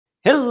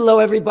Hello,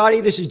 everybody.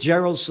 This is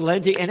Gerald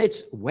Celente, and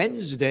it's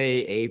Wednesday,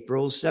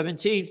 April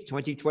 17th,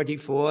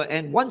 2024.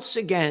 And once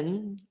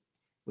again,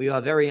 we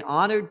are very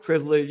honored,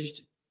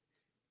 privileged,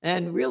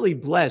 and really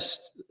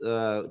blessed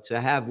to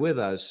have with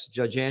us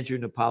Judge Andrew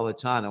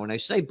Napolitano. And I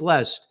say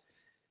blessed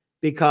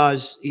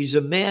because he's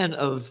a man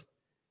of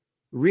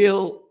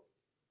real,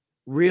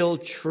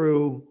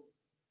 true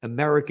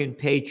American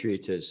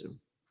patriotism,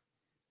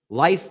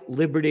 life,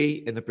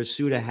 liberty, and the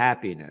pursuit of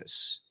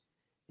happiness,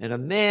 and a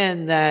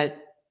man that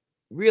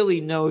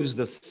really knows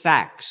the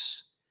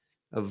facts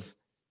of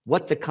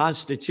what the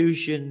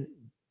Constitution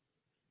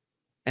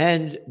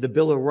and the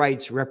Bill of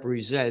Rights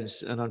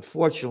represents, and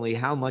unfortunately,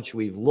 how much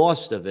we've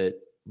lost of it,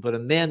 but a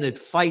man that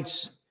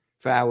fights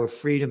for our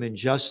freedom and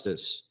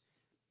justice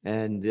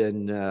and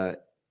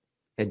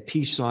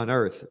peace on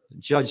earth.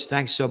 Judge,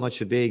 thanks so much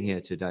for being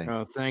here today.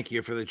 Oh, thank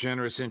you for the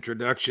generous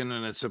introduction,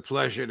 and it's a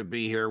pleasure to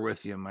be here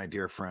with you, my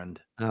dear friend.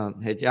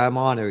 I'm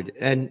honored.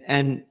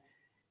 And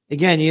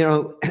again, you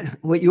know,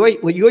 what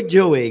you're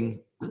doing,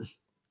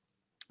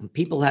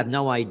 people have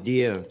no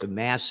idea, the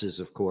masses,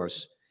 of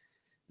course.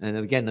 And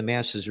again, the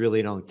masses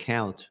really don't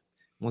count.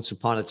 Once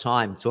upon a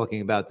time,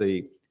 talking about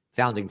the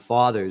founding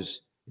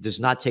fathers, it does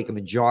not take a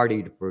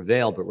majority to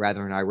prevail, but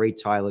rather an irate,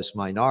 tireless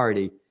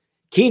minority,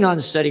 keen on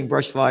setting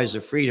brush fires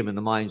of freedom in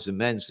the minds of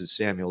men, says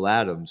Samuel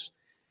Adams.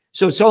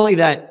 So it's only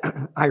that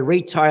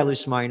irate,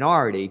 tireless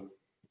minority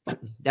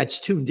that's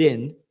tuned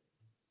in,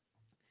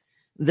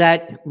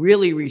 that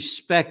really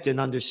respect and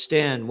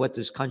understand what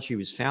this country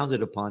was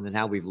founded upon and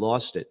how we've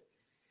lost it.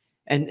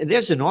 And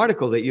there's an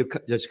article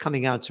that's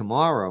coming out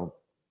tomorrow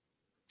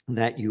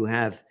that you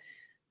have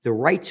the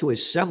right to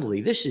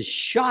assembly. This is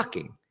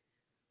shocking.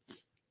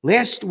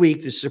 Last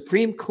week, the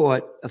Supreme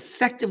Court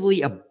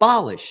effectively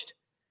abolished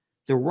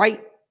the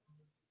right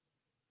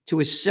to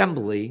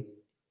assembly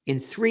in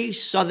 3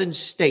 southern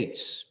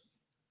states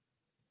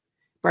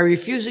by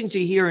refusing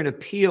to hear an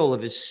appeal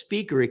of a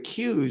speaker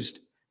accused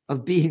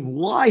of being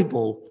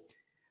liable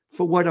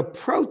for what a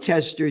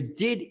protester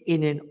did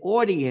in an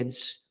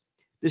audience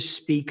the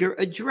speaker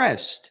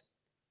addressed.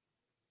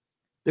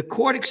 The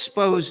court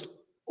exposed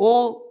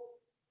all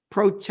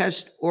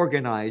protest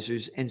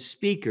organizers and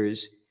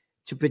speakers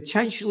to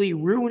potentially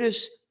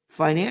ruinous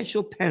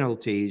financial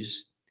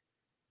penalties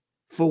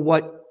for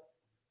what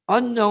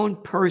unknown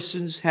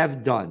persons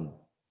have done.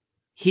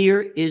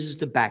 Here is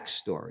the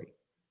backstory.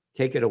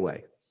 Take it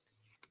away.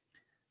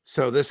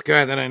 So this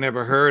guy that I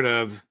never heard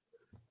of,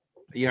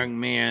 a young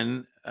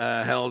man,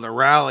 held a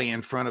rally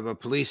in front of a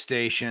police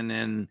station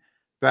in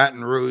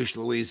Baton Rouge,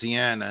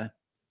 Louisiana,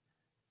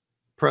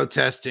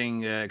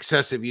 protesting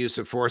excessive use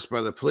of force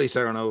by the police.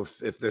 I don't know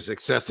if there's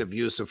excessive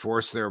use of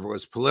force there, if it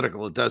was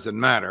political, it doesn't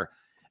matter.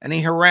 And he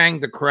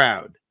harangued the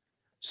crowd.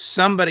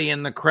 Somebody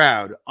in the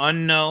crowd,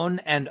 unknown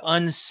and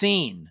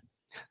unseen,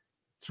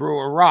 threw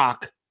a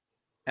rock,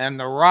 and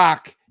the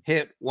rock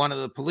hit one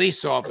of the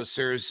police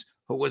officers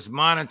who was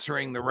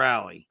monitoring the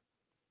rally.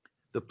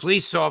 The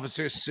police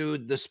officers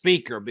sued the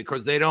speaker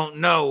because they don't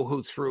know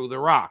who threw the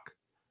rock.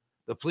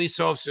 The police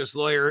officers'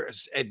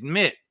 lawyers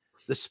admit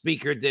the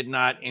speaker did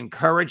not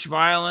encourage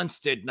violence,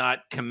 did not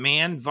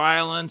command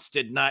violence,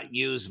 did not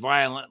use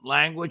violent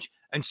language,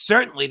 and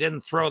certainly didn't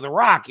throw the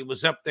rock. He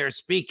was up there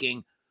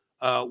speaking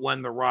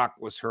when the rock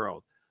was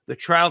hurled. The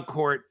trial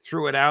court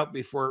threw it out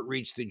before it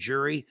reached the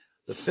jury.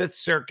 The Fifth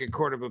Circuit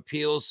Court of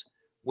Appeals,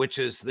 which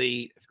is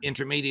the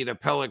intermediate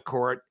appellate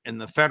court in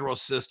the federal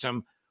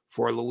system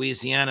for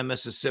Louisiana,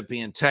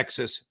 Mississippi, and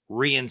Texas,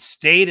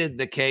 reinstated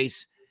the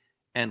case.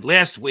 And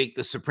last week,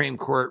 the Supreme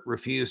Court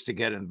refused to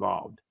get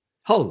involved.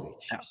 Holy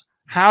shit.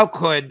 How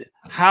could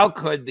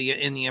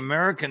in the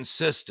American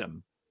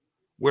system,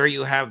 where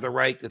you have the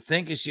right to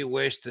think as you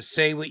wish, to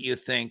say what you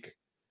think,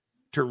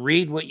 to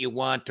read what you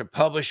want, to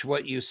publish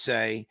what you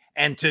say,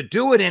 and to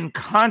do it in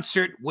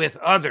concert with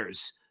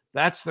others,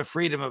 that's the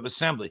freedom of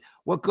assembly.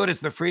 What good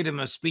is the freedom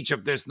of speech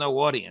if there's no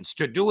audience?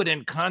 To do it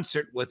in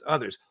concert with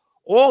others.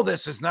 All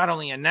this is not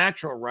only a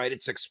natural right,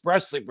 it's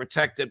expressly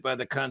protected by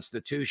the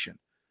Constitution.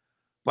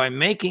 By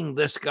making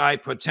this guy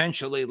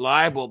potentially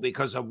liable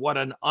because of what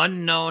an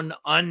unknown,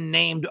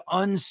 unnamed,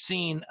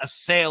 unseen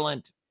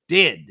assailant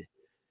did,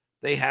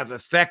 they have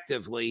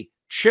effectively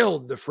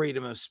chilled the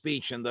freedom of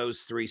speech in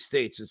those 3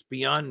 states. It's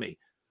beyond me.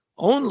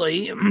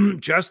 Only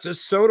Justice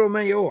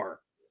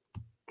Sotomayor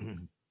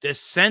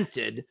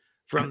dissented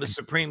from the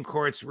Supreme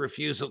Court's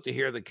refusal to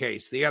hear the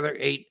case. The other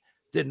 8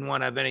 didn't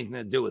want to have anything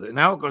to do with it.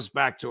 Now it goes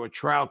back to a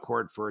trial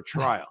court for a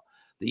trial.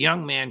 The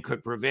young man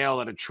could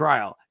prevail at a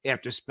trial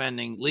after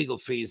spending legal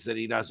fees that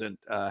he doesn't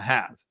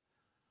have.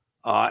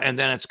 And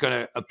then it's going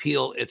to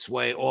appeal its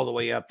way all the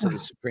way up to the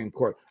Supreme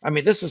Court. I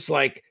mean, this is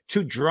like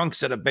 2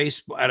 drunks at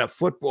a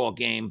football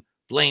game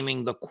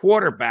blaming the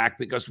quarterback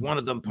because one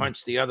of them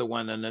punched the other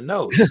one in the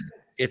nose.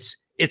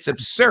 It's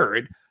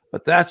absurd,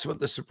 but that's what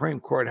the Supreme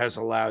Court has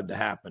allowed to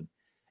happen.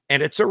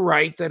 And it's a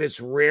right that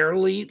is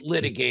rarely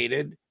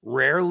litigated,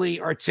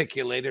 rarely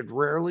articulated,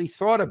 rarely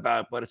thought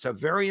about, but it's a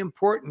very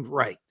important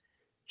right.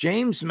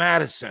 James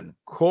Madison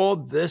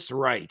called this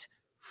right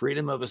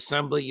freedom of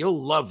assembly.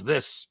 You'll love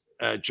this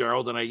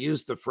Gerald, and I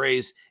used the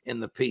phrase in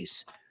the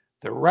piece,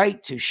 the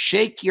right to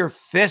shake your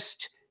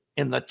fist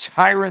in the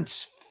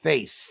tyrant's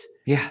face.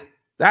 Yeah.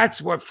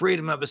 That's what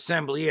freedom of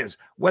assembly is,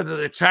 whether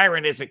the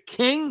tyrant is a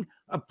king,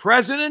 a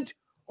president,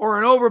 or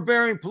an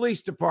overbearing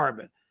police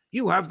department.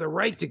 You have the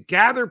right to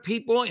gather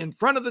people in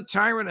front of the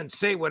tyrant and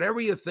say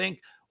whatever you think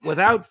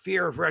without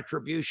fear of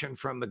retribution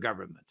from the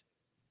government.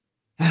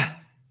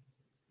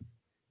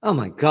 Oh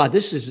my God,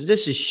 this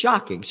is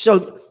shocking.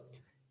 So,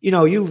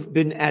 you've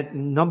been at a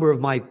number of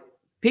my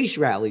peace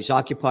rallies,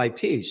 Occupy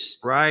Peace.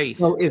 Right.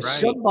 So if right.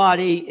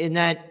 somebody in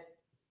that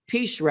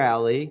peace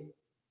rally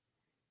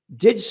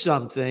did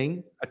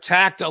something,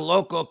 attacked a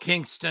local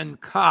Kingston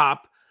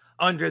cop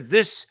under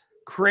this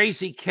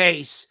crazy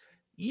case,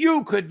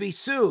 you could be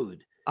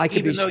sued.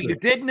 Even though you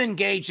didn't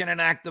engage in an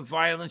act of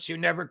violence, you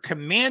never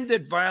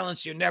commanded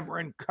violence, you never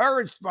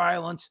encouraged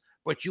violence,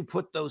 but you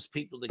put those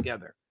people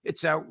together.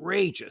 It's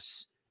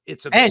outrageous.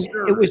 It's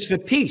absurd. And it was for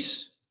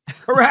peace.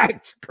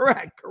 Correct.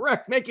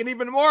 Make it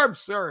even more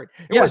absurd.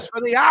 It was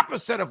for the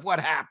opposite of what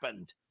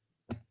happened.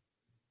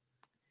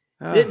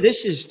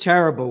 This is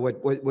terrible.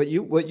 What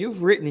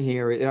you've written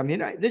here. I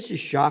mean, this is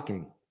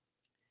shocking.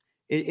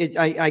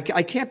 I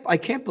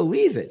can't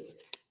believe it.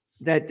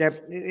 That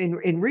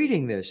in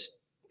reading this,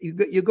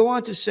 you go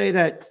on to say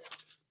that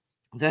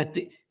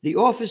the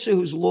officer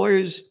whose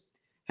lawyers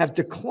have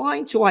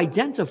declined to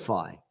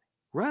identify.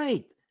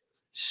 Right.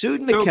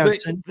 Sued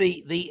McKempson.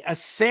 So the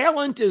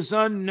assailant is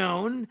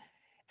unknown,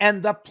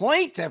 and the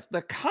plaintiff,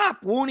 the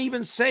cop, won't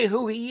even say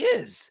who he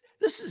is.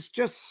 This is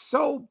just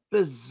so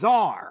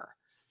bizarre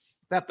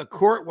that the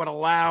court would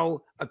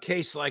allow a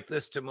case like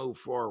this to move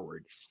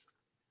forward.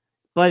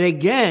 But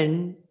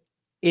again,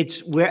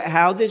 it's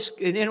how this,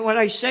 and what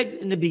I said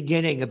in the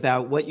beginning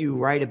about what you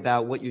write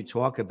about, what you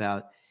talk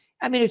about.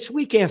 I mean, it's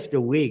week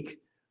after week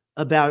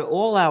about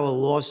all our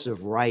loss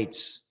of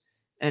rights,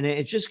 and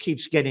it just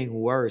keeps getting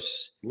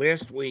worse.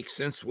 Last week,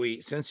 since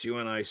you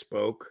and I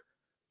spoke,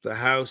 the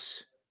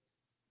House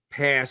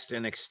passed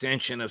an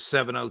extension of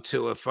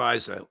 702 of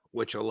FISA,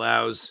 which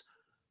allows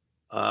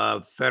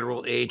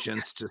federal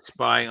agents to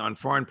spy on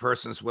foreign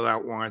persons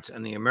without warrants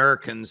and the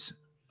Americans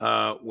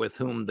with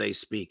whom they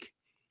speak.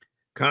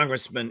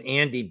 Congressman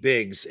Andy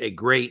Biggs, a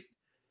great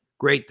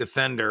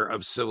defender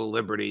of civil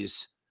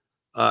liberties,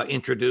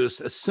 introduced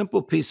a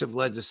simple piece of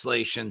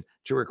legislation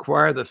to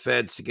require the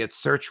feds to get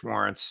search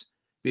warrants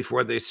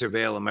before they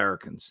surveil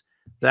Americans.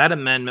 That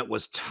amendment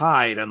was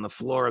tied on the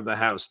floor of the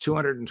House,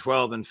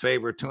 212 in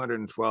favor,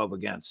 212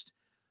 against.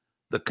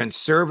 The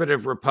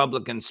conservative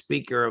Republican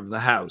Speaker of the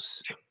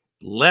House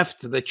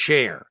left the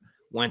chair,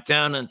 went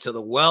down into the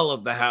well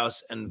of the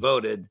House and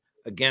voted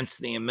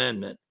against the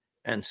amendment,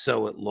 and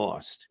so it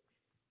lost.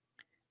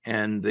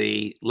 And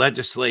the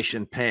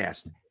legislation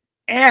passed.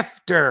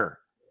 After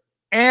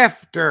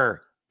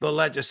the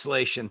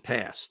legislation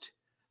passed,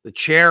 the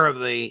chair of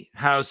the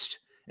House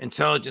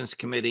Intelligence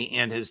Committee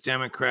and his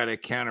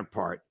Democratic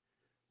counterpart,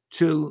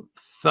 two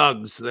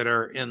thugs that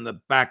are in the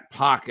back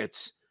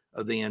pockets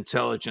of the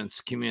intelligence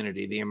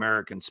community, the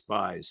American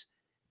spies,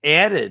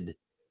 added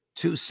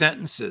 2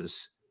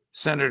 sentences.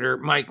 Senator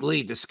Mike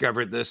Lee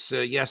discovered this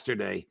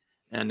yesterday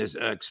and has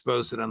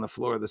exposed it on the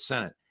floor of the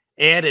Senate.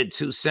 Added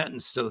 2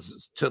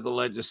 sentences to the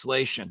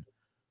legislation,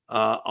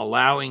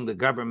 allowing the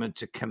government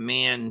to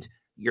command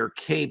your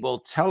cable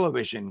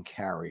television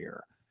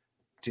carrier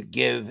to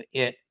give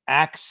it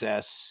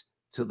access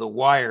to the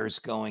wires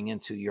going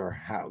into your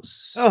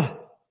house.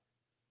 Oh,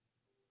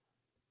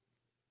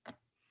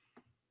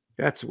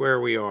 that's where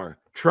we are.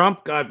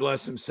 Trump, God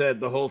bless him, said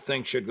the whole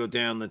thing should go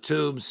down the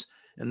tubes,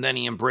 and then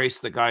he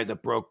embraced the guy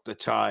that broke the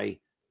tie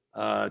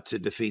to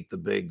defeat the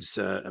Biggs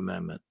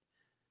amendment.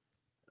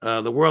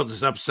 The world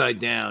is upside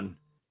down.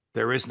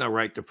 There is no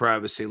right to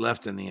privacy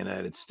left in the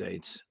United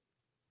States.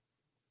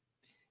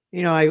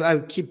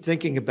 I keep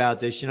thinking about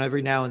this.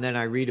 Every now and then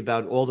I read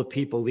about all the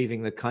people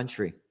leaving the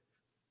country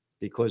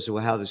because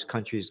of how this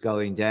country is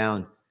going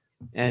down.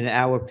 And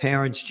our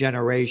parents'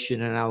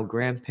 generation and our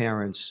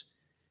grandparents,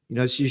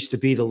 this used to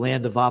be the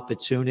land of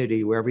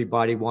opportunity where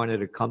everybody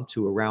wanted to come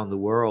to around the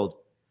world.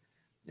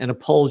 And a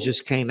poll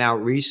just came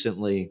out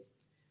recently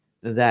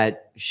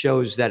that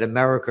shows that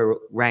America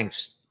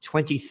ranks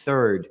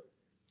 23rd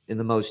in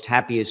the most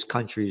happiest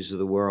countries of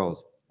the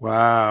world.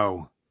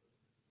 Wow.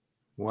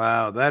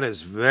 That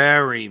is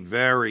very,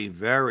 very,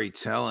 very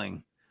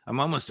telling. I'm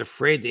almost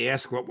afraid to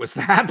ask what was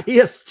the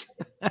happiest.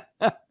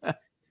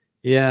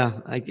 Yeah,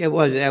 it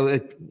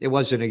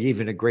wasn't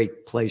even a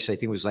great place. I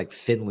think it was like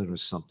Finland or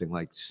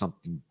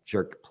something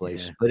jerk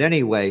place. Yeah. But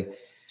anyway,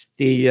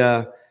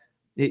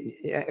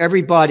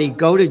 everybody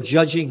go to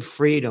Judging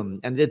Freedom,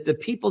 and the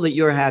people that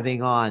you're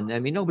having on. I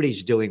mean,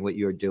 nobody's doing what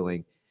you're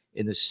doing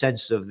in the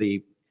sense of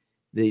the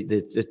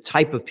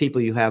type of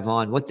people you have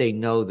on, what they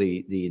know,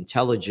 the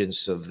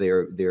intelligence of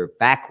their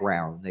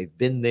background. They've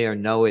been there,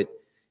 know it,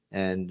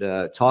 and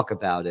talk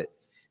about it,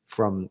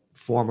 from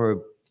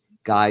former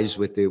guys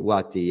with the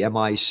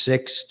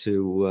MI6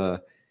 to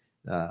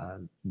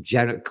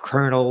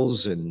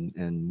colonels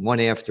and one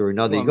after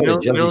another. Well, You go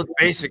to Jeffrey.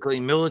 basically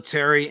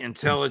military,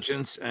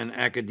 intelligence, and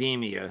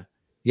academia,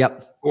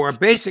 Yep. who are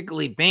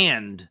basically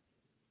banned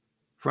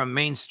from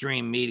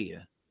mainstream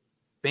media.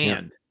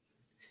 Banned.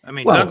 I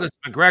mean, Well, Douglas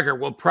McGregor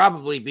will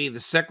probably be the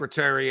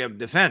Secretary of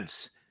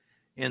Defense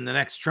in the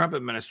next Trump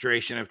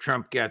administration if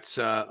Trump gets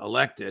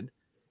elected.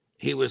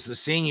 He was the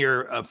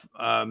senior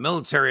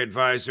military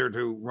advisor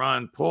to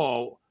Ron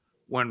Paul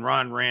when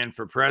Ron ran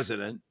for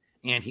president,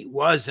 and he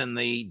was in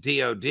the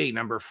DOD,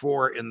 number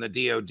 4 in the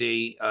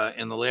DOD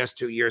in the last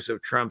 2 years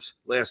of Trump's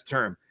last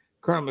term.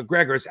 Colonel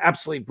McGregor is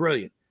absolutely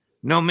brilliant.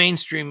 No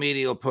mainstream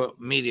media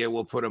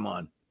will put him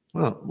on.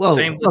 Well,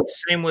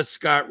 same with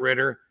Scott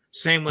Ritter.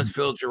 Same with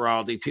Phil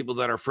Giraldi, people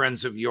that are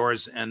friends of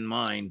yours and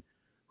mine,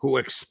 who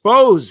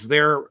expose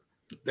their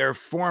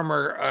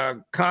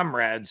former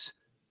comrades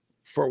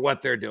for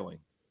what they're doing.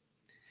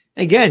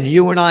 Again,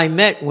 you and I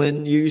met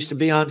when you used to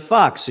be on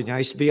Fox, and I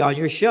used to be on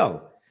your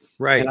show.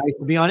 Right. And I used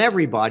to be on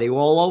everybody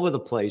all over the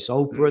place.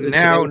 Oprah.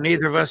 Now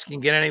neither of us can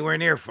get anywhere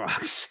near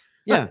Fox.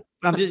 Yeah.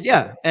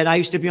 And I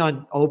used to be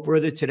on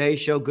Oprah, the Today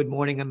Show, Good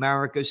Morning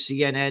America,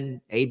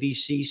 CNN,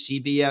 ABC,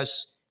 CBS,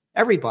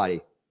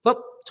 everybody. But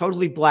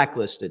totally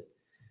blacklisted.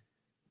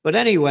 But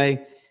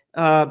anyway,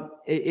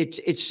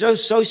 it's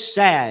so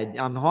sad.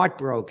 I'm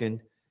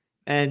heartbroken.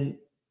 And,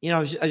 I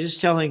was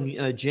just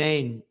telling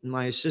Jane,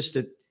 my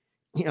assistant,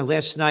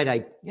 last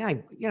night,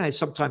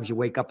 sometimes you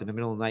wake up in the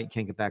middle of the night and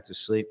can't get back to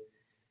sleep.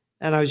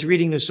 And I was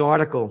reading this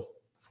article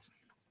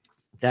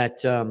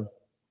that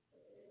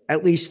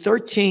at least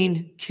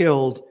 13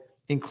 killed,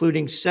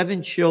 including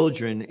 7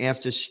 children,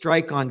 after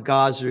strike on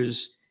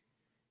Gaza's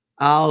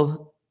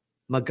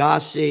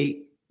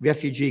al-Maghazi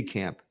refugee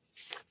camp.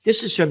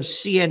 This is from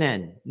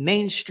CNN,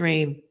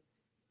 mainstream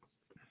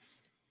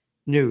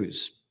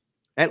news.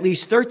 At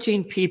least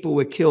 13 people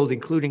were killed,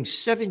 including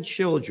 7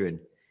 children,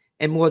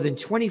 and more than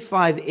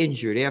 25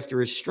 injured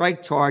after a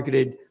strike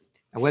targeted,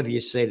 however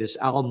you say this,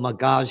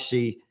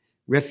 al-Maghazi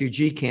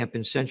refugee camp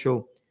in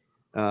central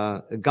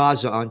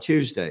Gaza on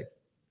Tuesday.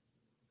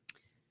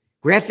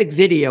 Graphic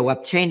video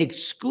obtained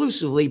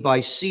exclusively by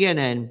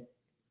CNN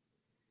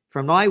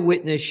from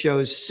eyewitness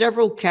shows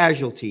several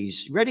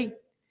casualties, ready,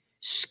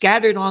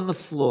 scattered on the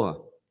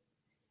floor,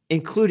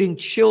 including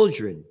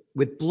children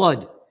with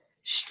blood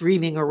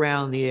streaming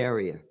around the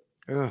area.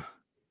 Ugh.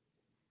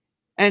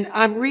 And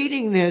I'm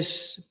reading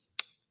this.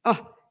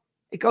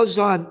 It goes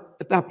on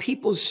about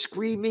people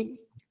screaming,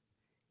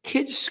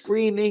 kids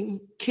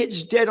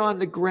dead on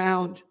the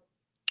ground.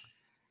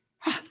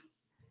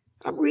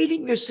 I'm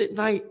reading this at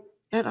night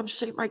and I'm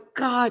saying, my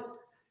God,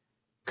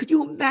 could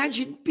you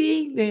imagine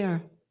being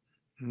there?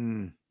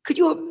 Could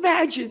you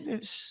imagine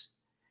this?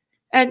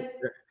 And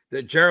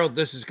Gerald,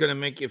 this is going to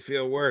make you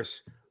feel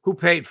worse. Who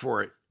paid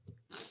for it?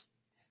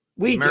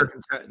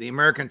 The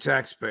American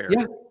taxpayer.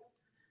 Yeah.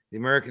 The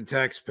American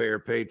taxpayer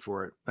paid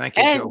for it. Thank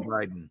you, Joe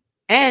Biden.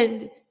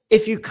 And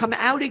if you come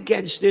out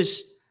against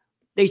this,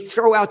 they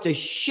throw out the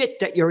shit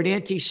that you're an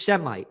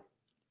anti-Semite.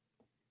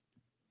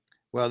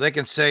 Well, they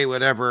can say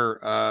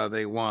whatever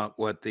they want.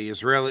 What the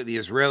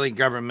Israeli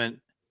government,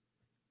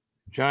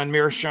 John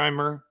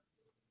Mearsheimer,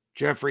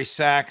 Jeffrey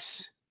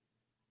Sachs,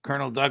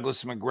 Colonel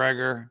Douglas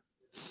McGregor,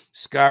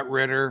 Scott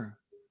Ritter,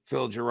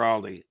 Phil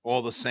Giraldi,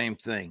 all the same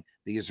thing.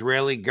 The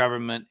Israeli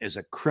government is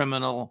a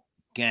criminal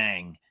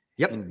gang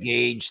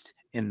engaged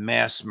in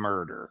mass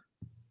murder.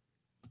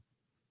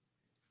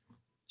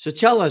 So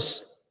tell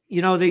us,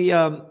 you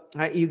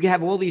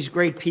have all these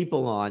great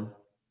people on,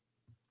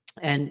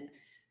 and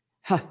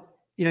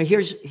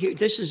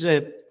this is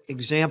an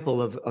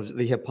example of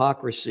the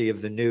hypocrisy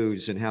of the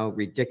news and how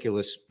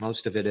ridiculous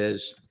most of it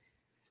is.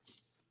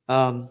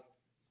 The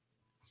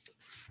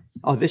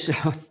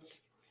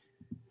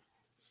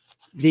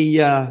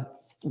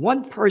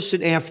one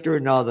person after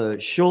another,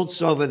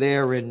 Schultz over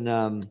there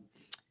in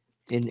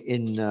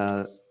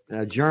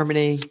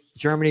Germany,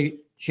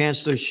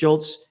 Chancellor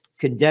Schultz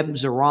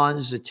condemns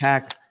Iran's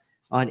attack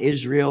on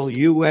Israel.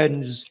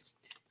 UN's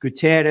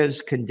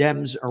Guterres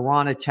condemns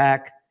Iran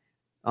attack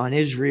on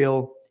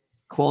Israel,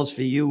 calls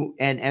for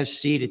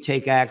UNSC to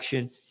take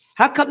action.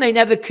 How come they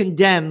never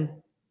condemn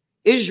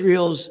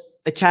Israel's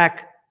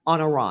attack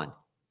on Iran?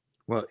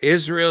 Well,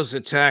 Israel's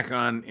attack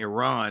on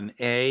Iran,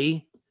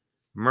 A,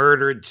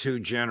 murdered 2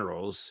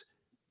 generals,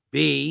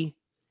 B,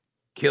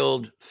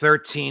 killed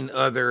 13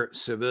 other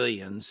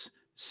civilians,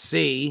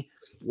 C,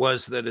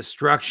 was the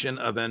destruction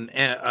of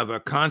a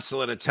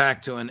consulate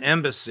attack to an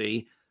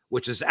embassy,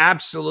 which is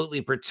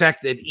absolutely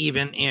protected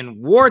even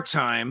in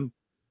wartime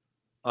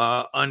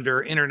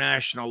under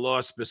international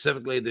law,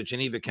 specifically the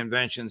Geneva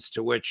Conventions,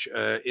 to which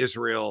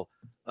Israel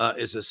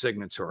is a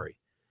signatory.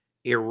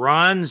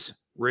 Iran's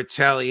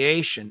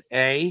retaliation,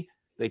 A,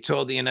 they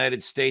told the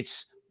United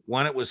States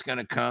when it was going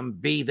to come.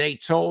 B, they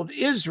told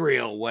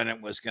Israel when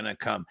it was going to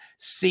come.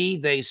 C,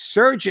 they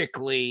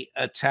surgically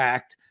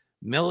attacked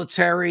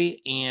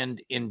military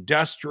and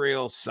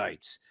industrial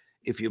sites.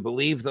 If you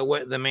believe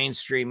the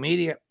mainstream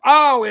media,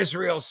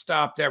 Israel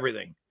stopped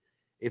everything.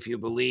 if you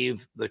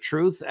believe the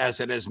truth, as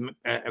it has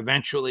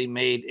eventually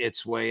made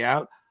its way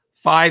out.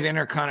 5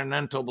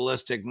 intercontinental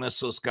ballistic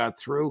missiles got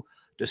through,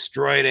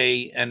 destroyed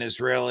an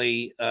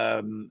Israeli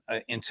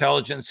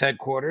intelligence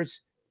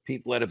headquarters.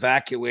 People had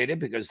evacuated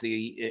because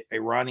the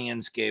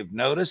Iranians gave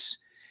notice,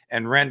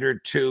 and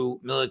rendered 2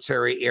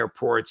 military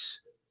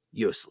airports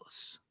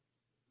useless.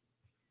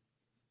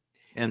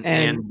 And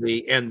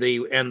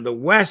the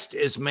West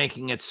is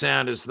making it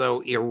sound as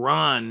though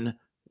Iran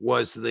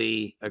was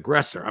the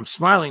aggressor. I'm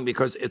smiling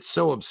because it's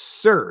so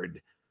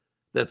absurd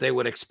that they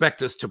would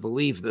expect us to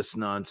believe this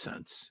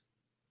nonsense.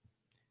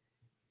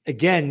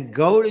 Again,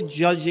 go to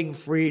Judging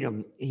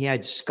Freedom. He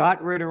had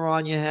Scott Ritter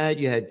on. You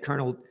had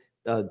Colonel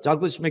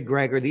Douglas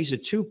McGregor. These are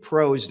 2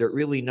 pros that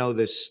really know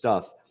this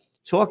stuff,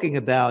 talking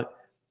about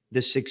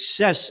the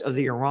success of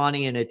the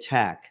Iranian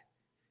attack.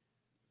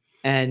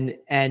 And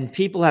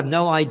people have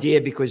no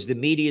idea because the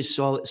media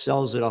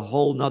sells it a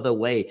whole nother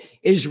way.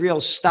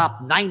 Israel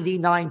stopped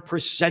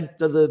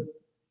 99% of the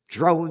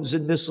drones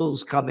and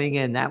missiles coming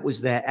in.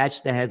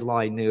 That's the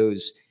headline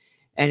news.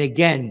 And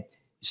again,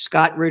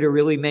 Scott Ritter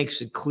really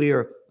makes it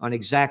clear on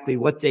exactly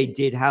what they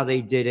did, how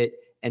they did it,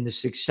 and the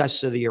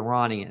success of the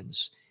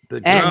Iranians.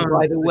 And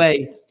by the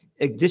way,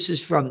 this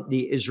is from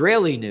the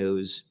Israeli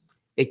news.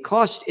 It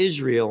cost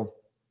Israel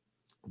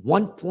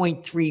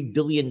 $1.3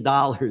 billion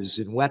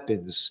in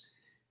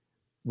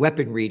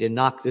weaponry to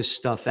knock this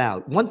stuff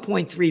out.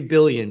 1.3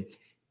 billion.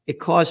 It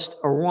cost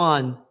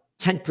Iran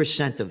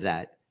 10% of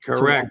that.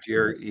 Correct.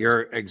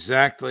 You're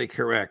exactly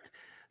correct.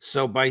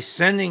 So by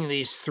sending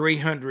these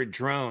 300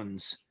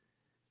 drones,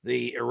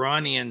 the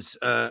Iranians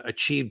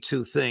achieved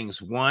 2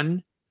 things.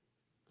 One,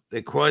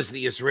 they caused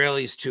the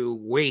Israelis to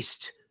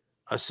waste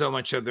so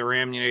much of their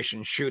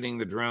ammunition shooting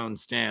the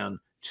drones down.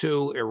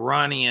 2,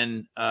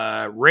 Iranian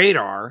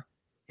radar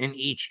in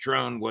each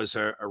drone was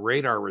a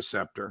radar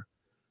receptor,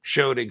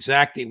 showed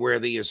exactly where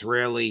the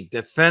Israeli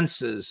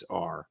defenses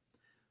are.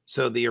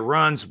 So the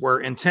Iranians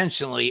were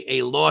intentionally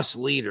a lost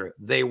leader.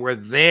 They were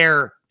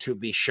there to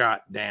be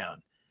shot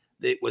down.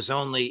 It was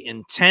only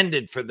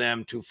intended for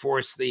them to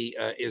force the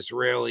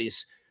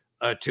Israelis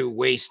to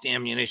waste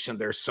ammunition,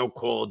 their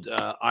so-called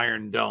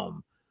Iron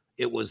Dome.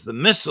 It was the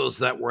missiles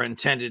that were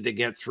intended to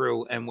get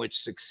through and which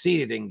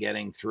succeeded in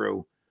getting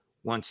through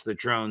once the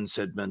drones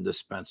had been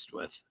dispensed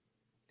with.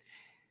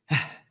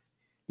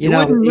 You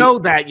wouldn't know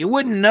that. You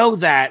wouldn't know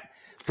that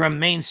from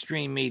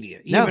mainstream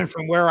media, even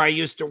from where I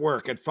used to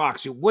work at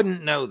Fox. You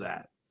wouldn't know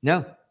that.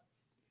 No.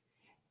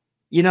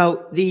 You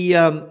know,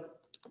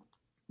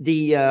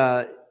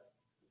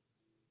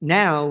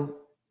 now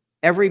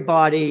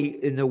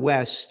everybody in the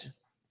West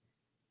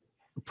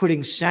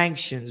putting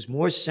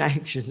more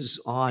sanctions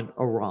on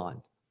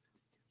Iran,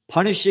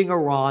 punishing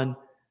Iran.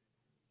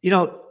 You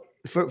know,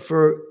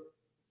 for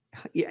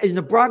as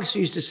the Bronx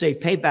used to say,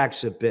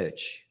 payback's a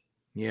bitch.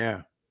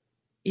 Yeah.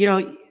 You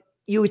know,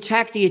 you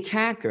attack the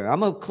attacker.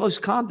 I'm a close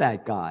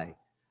combat guy.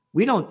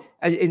 We don't,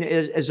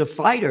 as a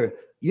fighter,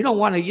 you don't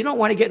want to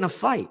get in a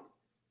fight.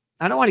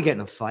 I don't want to get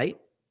in a fight.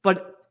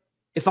 But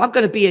if I'm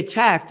going to be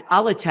attacked,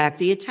 I'll attack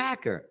the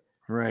attacker.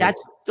 Right.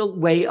 That's the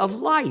way of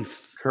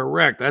life.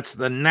 Correct. That's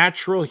the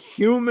natural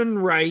human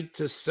right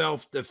to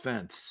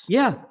self-defense.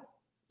 Yeah.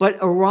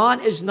 But Iran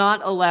is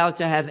not allowed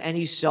to have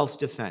any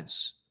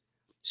self-defense.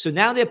 So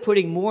now they're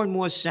putting more and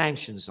more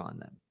sanctions on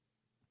them.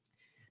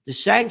 The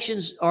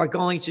sanctions are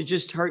going to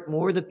just hurt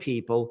more of the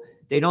people.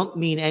 They don't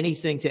mean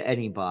anything to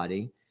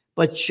anybody,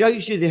 but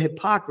shows you the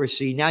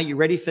hypocrisy. Now, you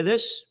ready for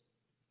this?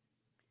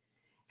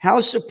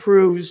 House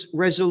approves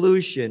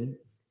resolution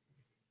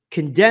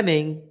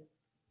condemning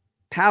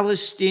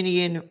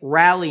Palestinian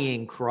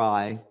rallying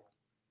cry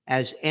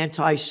as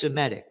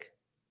anti-Semitic.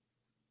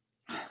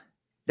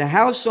 The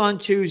House on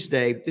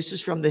Tuesday, this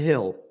is from The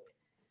Hill,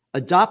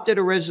 adopted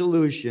a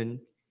resolution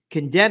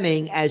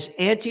condemning as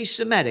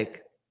anti-Semitic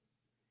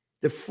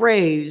the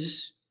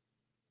phrase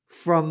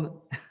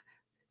 "from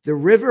the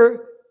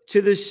river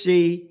to the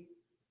sea,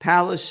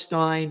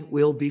 Palestine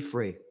will be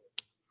free."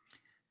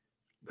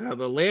 Now,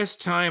 the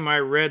last time I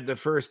read the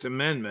First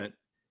Amendment,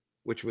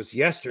 which was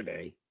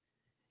yesterday,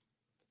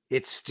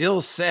 it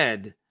still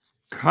said,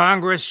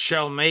 "Congress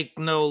shall make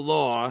no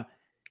law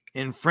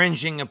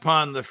infringing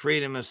upon the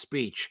freedom of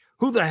speech."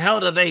 Who the hell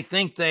do they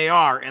think they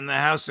are in the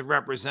House of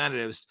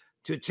Representatives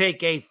to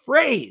take a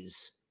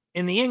phrase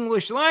in the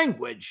English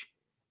language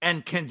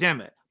and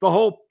condemn it? The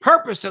whole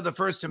purpose of the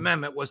First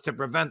Amendment was to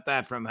prevent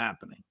that from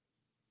happening.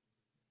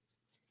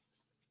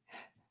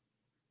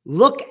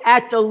 Look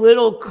at the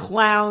little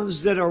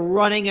clowns that are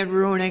running and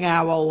ruining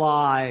our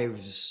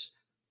lives.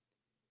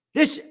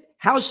 This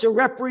House of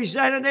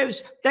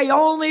Representatives, they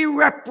only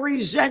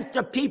represent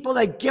the people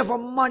that give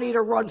them money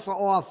to run for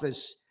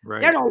office.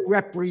 Right. They don't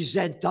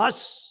represent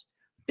us.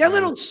 They're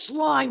little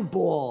slime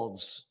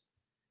balls.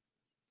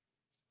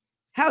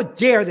 How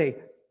dare they?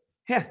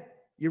 Here,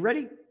 you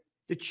ready?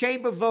 The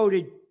chamber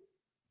voted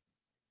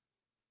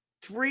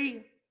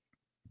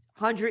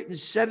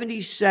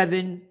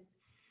 377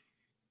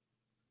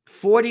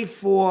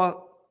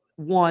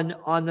 44-1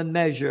 on the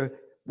measure,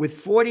 with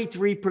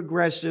 43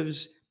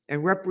 progressives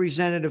and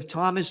Representative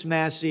Thomas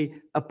Massie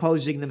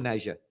opposing the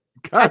measure.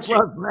 God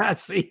love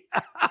Massie.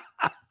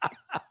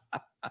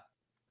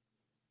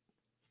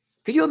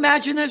 Could you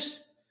imagine this?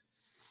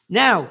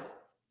 Now,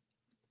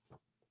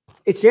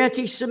 it's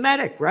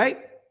anti-Semitic, right?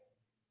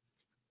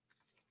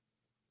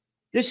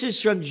 This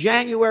is from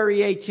January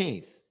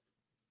 18th.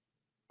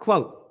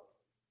 Quote,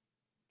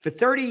 for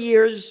 30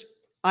 years,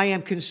 I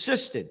am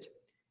consistent,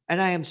 and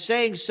I am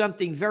saying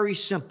something very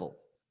simple.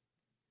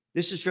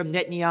 This is from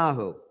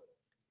Netanyahu.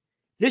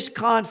 This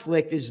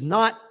conflict is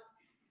not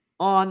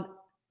on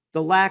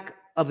the lack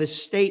of a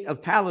state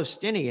of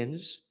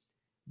Palestinians,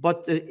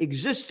 but the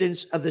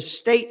existence of the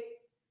state,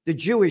 the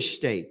Jewish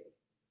state.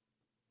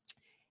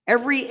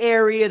 Every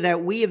area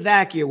that we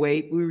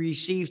evacuate, we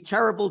receive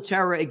terrible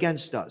terror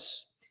against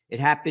us. It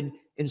happened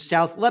in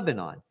South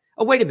Lebanon.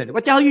 Oh, wait a minute.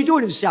 What the hell are you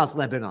doing in South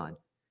Lebanon?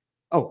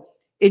 Oh,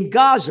 in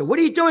Gaza. What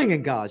are you doing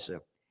in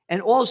Gaza?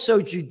 And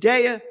also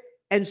Judea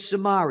and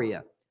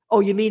Samaria. Oh,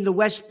 you mean the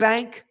West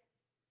Bank?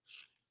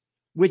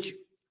 Which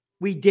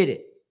we did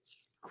it.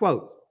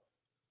 Quote,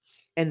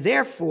 and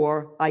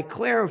therefore I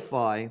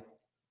clarify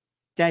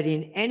that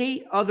in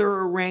any other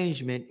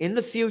arrangement in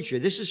the future,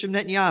 this is from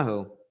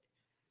Netanyahu,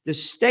 the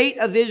state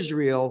of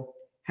Israel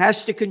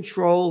has to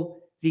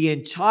control the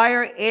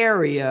entire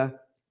area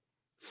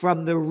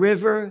from the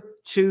river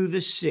to the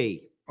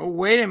sea. Oh,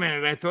 wait a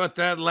minute. I thought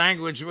that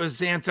language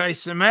was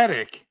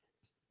anti-Semitic.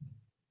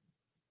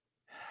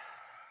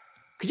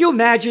 Could you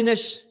imagine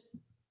this?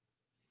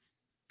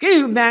 Can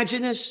you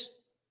imagine this?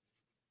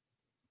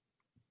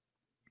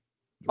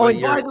 Well, oh,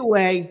 and by the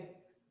way,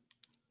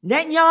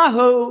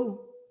 Netanyahu,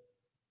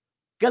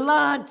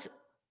 Gallant,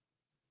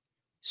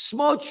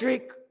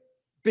 Smotrich,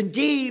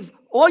 Ben-Gvir,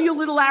 all you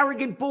little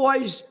arrogant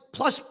boys,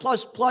 plus,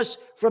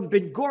 from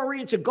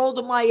Ben-Gurion to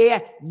Golda Meir,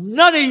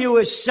 none of you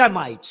are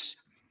Semites.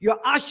 You're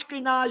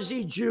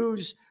Ashkenazi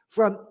Jews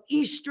from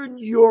Eastern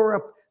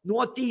Europe,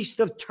 northeast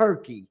of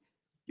Turkey.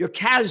 You're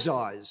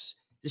Khazars.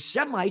 The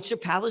Semites are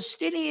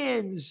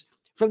Palestinians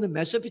from the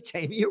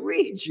Mesopotamia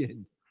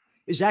region.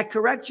 Is that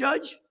correct,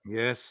 Judge?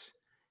 Yes,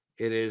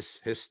 it is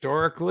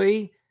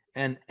historically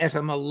and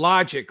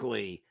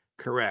etymologically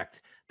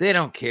correct. They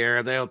don't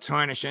care. They'll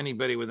tarnish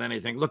anybody with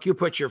anything. Look, you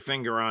put your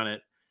finger on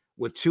it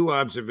with two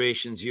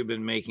observations you've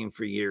been making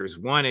for years.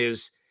 One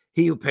is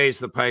he who pays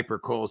the piper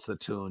calls the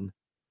tune.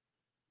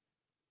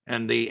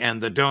 And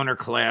the donor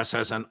class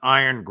has an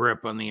iron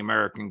grip on the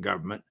American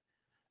government.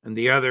 And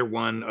the other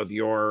one of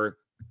your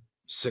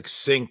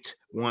succinct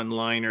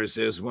one-liners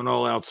is when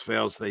all else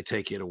fails, they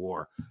take you to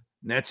war.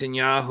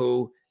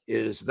 Netanyahu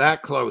is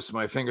that close.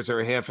 My fingers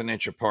are a half an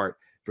inch apart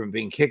from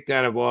being kicked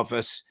out of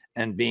office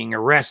and being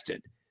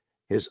arrested.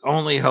 His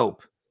only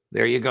hope,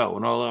 there you go.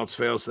 When all else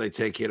fails, they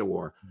take you to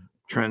war.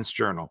 Trends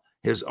Journal.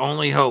 His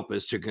only hope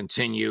is to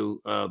continue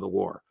the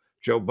war.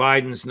 Joe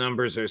Biden's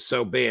numbers are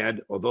so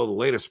bad, although the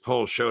latest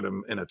poll showed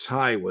him in a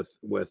tie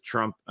with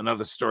Trump,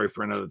 another story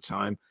for another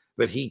time,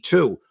 but he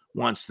too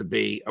wants to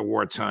be a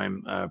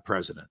wartime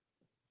president.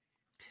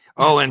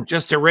 Oh, and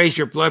just to raise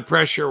your blood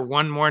pressure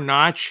one more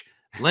notch,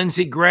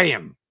 Lindsey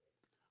Graham,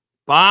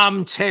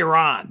 bomb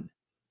Tehran.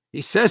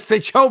 He says to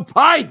Joe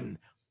Biden,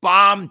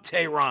 bomb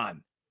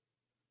Tehran.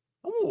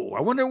 Oh,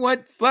 I wonder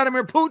what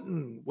Vladimir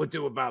Putin would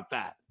do about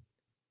that.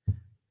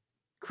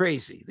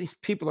 Crazy. These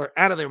people are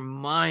out of their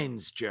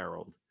minds,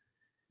 Gerald.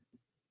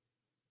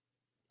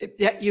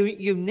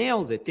 You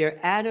nailed it. They're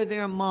out of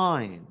their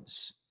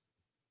minds.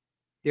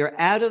 They're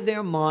out of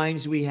their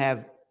minds. We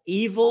have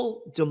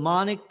evil,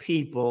 demonic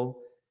people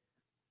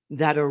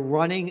that are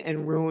running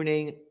and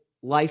ruining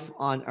life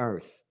on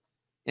earth.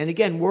 And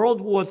again, World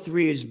War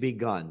III has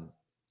begun,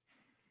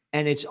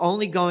 and it's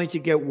only going to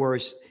get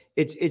worse.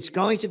 It's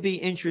going to be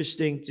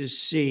interesting to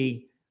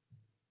see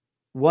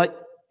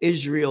what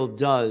Israel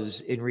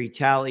does in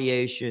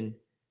retaliation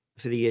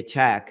for the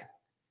attack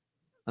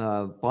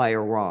by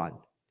Iran.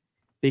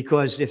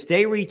 Because if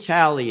they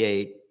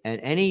retaliate at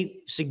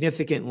any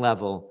significant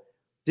level,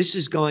 this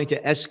is going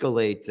to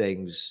escalate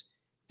things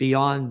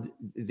beyond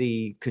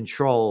the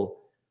control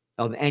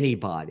of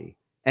anybody.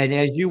 And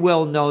as you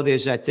well know,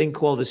 there's that thing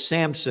called the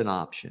Samson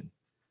option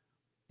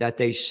that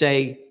they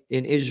say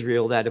in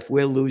Israel that if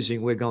we're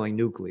losing, we're going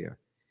nuclear.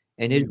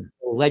 And it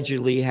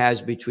allegedly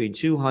has between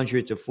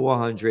 200 to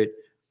 400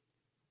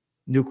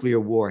 nuclear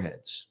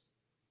warheads.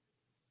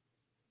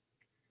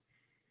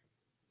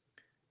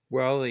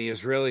 Well, the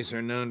Israelis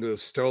are known to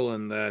have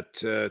stolen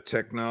that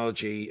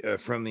technology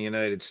from the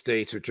United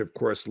States, which of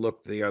course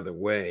looked the other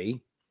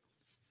way.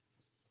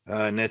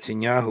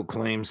 Netanyahu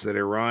claims that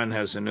Iran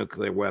has a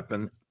nuclear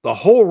weapon. The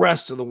whole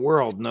rest of the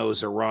world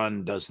knows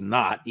Iran does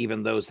not.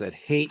 Even those that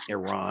hate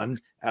Iran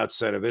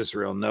outside of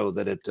Israel know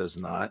that it does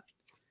not.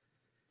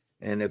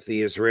 And if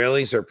the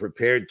Israelis are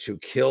prepared to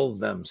kill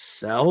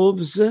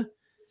themselves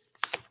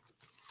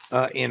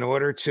in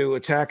order to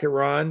attack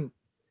Iran,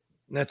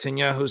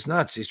 Netanyahu's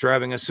nuts. He's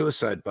driving a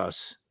suicide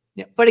bus.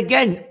 Yeah, but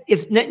again,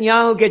 if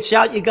Netanyahu gets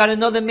out, you got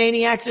another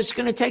maniac that's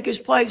going to take his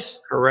place.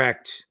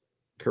 Correct.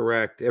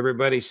 Correct.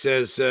 Everybody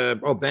says,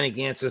 oh, Benny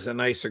Gantz is a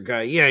nicer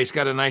guy. Yeah, he's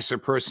got a nicer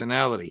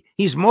personality.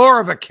 He's more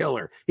of a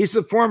killer. He's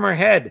the former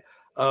head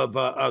of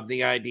the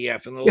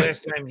IDF. And the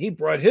last time he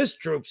brought his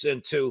troops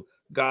into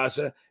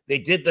Gaza, they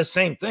did the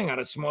same thing on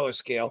a smaller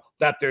scale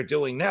that they're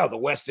doing now. The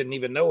West didn't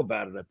even know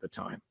about it at the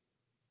time.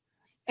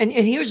 And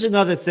here's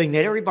another thing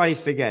that everybody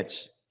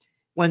forgets.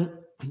 When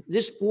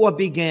this war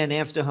began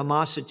after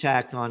Hamas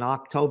attacked on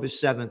October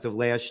 7th of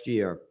last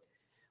year,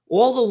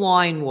 all the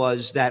line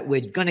was that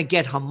we're going to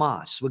get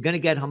Hamas. We're going to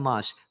get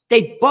Hamas.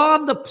 They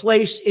bombed the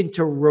place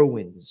into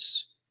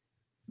ruins.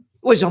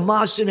 Was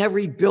Hamas in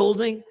every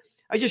building?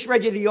 I just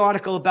read you the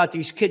article about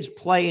these kids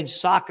playing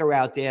soccer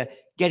out there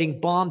getting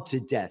bombed to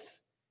death.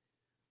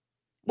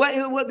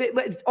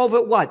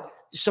 Over what?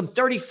 Some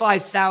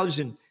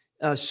 35,000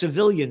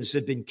 civilians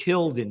have been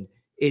killed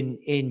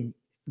in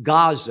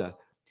Gaza.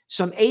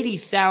 Some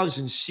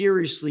 80,000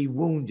 seriously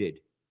wounded.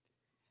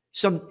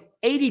 Some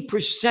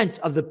 80%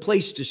 of the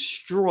place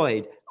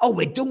destroyed. Oh,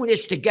 we're doing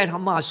this to get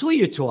Hamas. Who are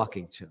you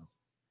talking to?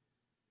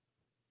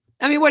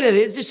 I mean, what it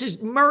is, this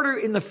is murder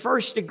in the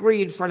first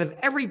degree in front of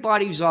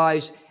everybody's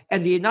eyes,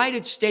 and the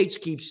United States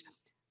keeps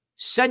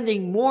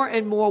sending more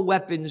and more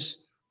weapons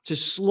to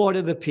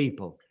slaughter the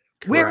people.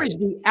 Correct. Where is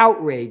the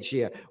outrage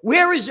here?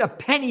 Where is a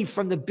penny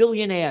from the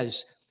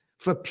billionaires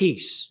for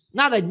peace?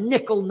 Not a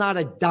nickel, not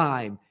a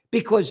dime,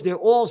 because they're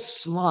all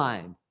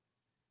slime.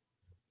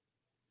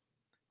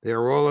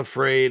 They're all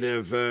afraid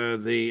of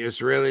the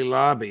Israeli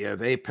lobby, of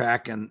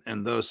AIPAC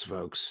and those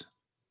folks.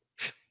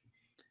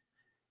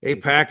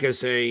 AIPAC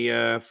is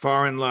a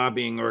foreign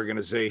lobbying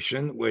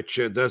organization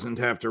which doesn't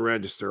have to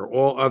register.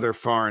 All other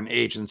foreign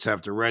agents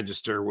have to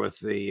register with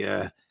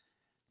the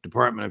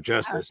Department of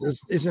Justice.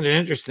 Isn't it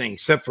interesting?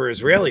 Except for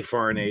Israeli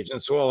foreign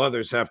agents, all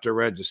others have to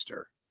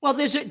register. Well,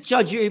 there's a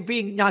judge, you're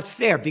being not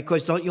fair,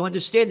 because don't you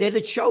understand? They're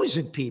the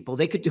chosen people.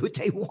 They could do what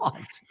they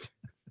want.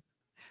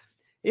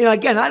 You know,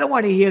 again, I don't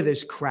want to hear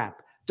this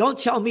crap. Don't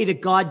tell me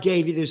that God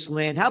gave you this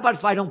land. How about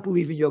if I don't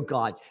believe in your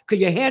God? Could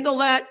you handle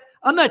that?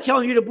 I'm not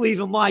telling you to believe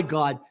in my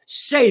God.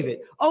 Save it.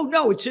 Oh,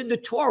 no, it's in the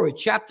Torah,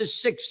 chapter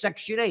 6,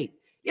 section 8.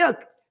 You know,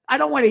 I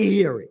don't want to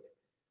hear it.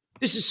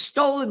 This is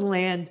stolen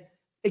land.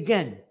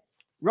 Again,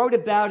 wrote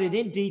about it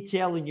in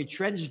detail in your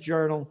Trends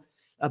Journal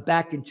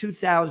back in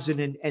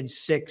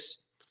 2006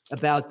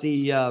 about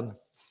the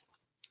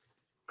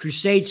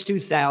Crusades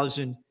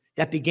 2000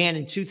 that began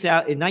in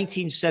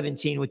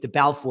 1917 with the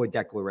Balfour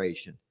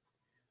Declaration.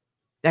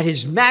 That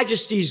His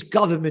Majesty's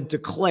government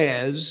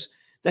declares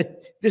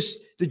that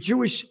the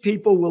Jewish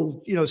people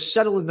will,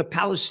 settle in the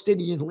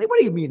Palestinian land. What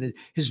do you mean,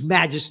 His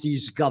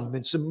Majesty's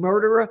government? Some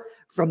murderer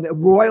from the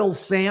royal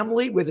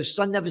family where the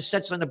sun never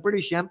sets on the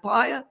British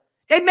Empire?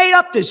 They made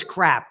up this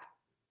crap.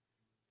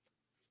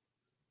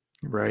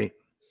 Right.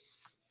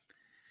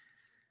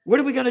 What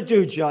are we going to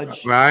do,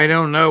 Judge? Well, I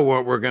don't know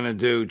what we're going to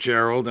do,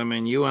 Gerald. I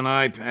mean, you and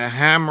I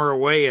hammer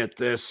away at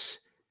this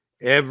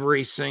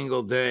every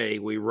single day.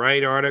 We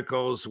write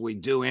articles, we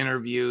do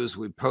interviews,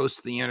 we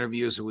post the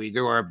interviews, we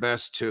do our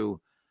best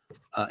to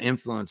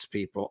influence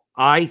people.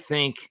 I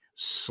think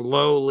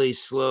slowly,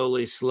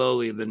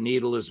 the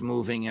needle is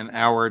moving in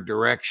our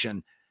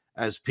direction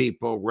as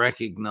people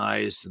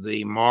recognize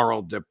the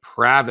moral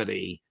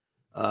depravity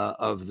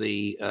of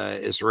the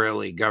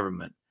Israeli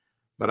government.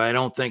 But I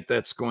don't think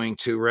that's going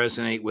to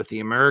resonate with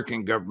the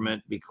American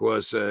government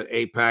because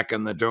AIPAC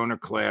and the donor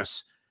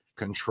class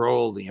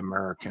control the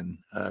American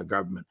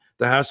government.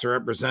 The House of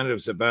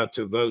Representatives is about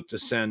to vote to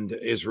send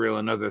Israel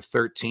another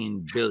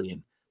 $13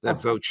 billion. That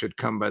vote should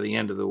come by the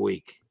end of the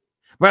week.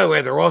 By the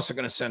way, they're also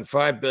going to send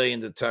 $5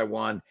 billion to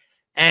Taiwan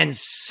and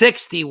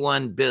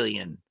 $61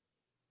 billion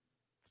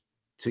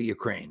to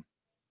Ukraine.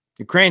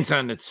 Ukraine's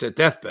on its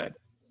deathbed.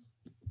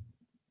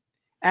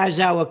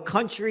 As our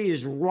country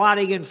is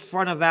rotting in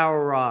front of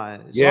our eyes.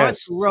 Yes. Aren't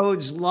the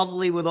roads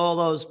lovely with all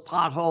those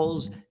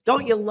potholes?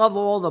 Don't you love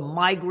all the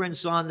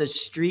migrants on the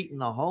street and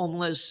the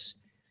homeless?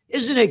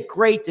 Isn't it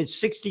great that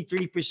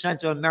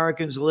 63% of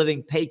Americans are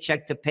living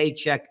paycheck to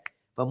paycheck,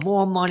 for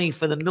more money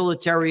for the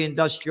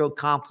military-industrial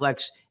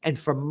complex and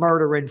for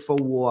murder and for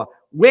war?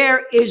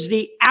 Where is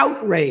the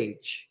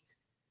outrage?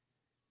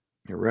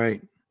 You're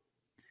right.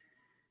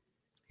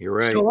 You're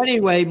right. So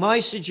anyway, my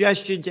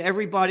suggestion to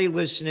everybody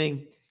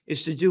listening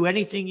is to do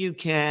anything you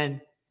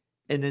can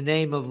in the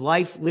name of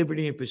life,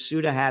 liberty, and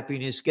pursuit of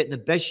happiness. Get in the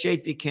best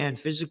shape you can,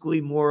 physically,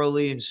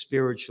 morally, and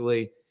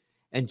spiritually,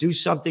 and do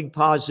something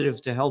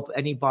positive to help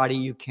anybody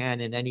you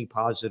can in any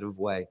positive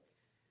way.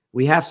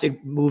 We have to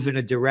move in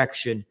a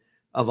direction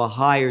of a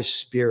higher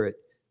spirit,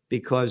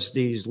 because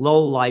these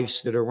low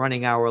lifes that are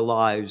running our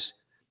lives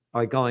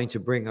are going to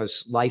bring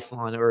us life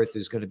on earth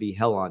is going to be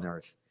hell on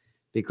earth,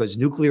 because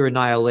nuclear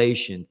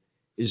annihilation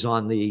is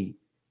on the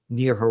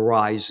near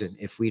horizon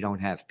if we don't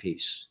have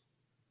peace.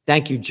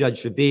 Thank you,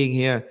 Judge, for being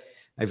here.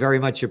 I very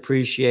much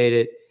appreciate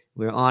it.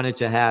 We're honored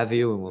to have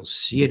you, and we'll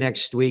see you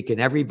next week.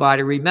 And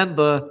everybody,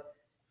 remember,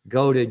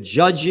 go to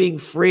Judging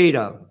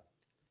Freedom.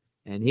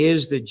 And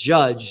here's the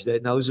judge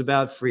that knows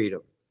about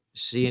freedom.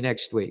 See you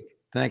next week.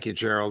 Thank you,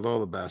 Gerald. All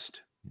the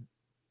best.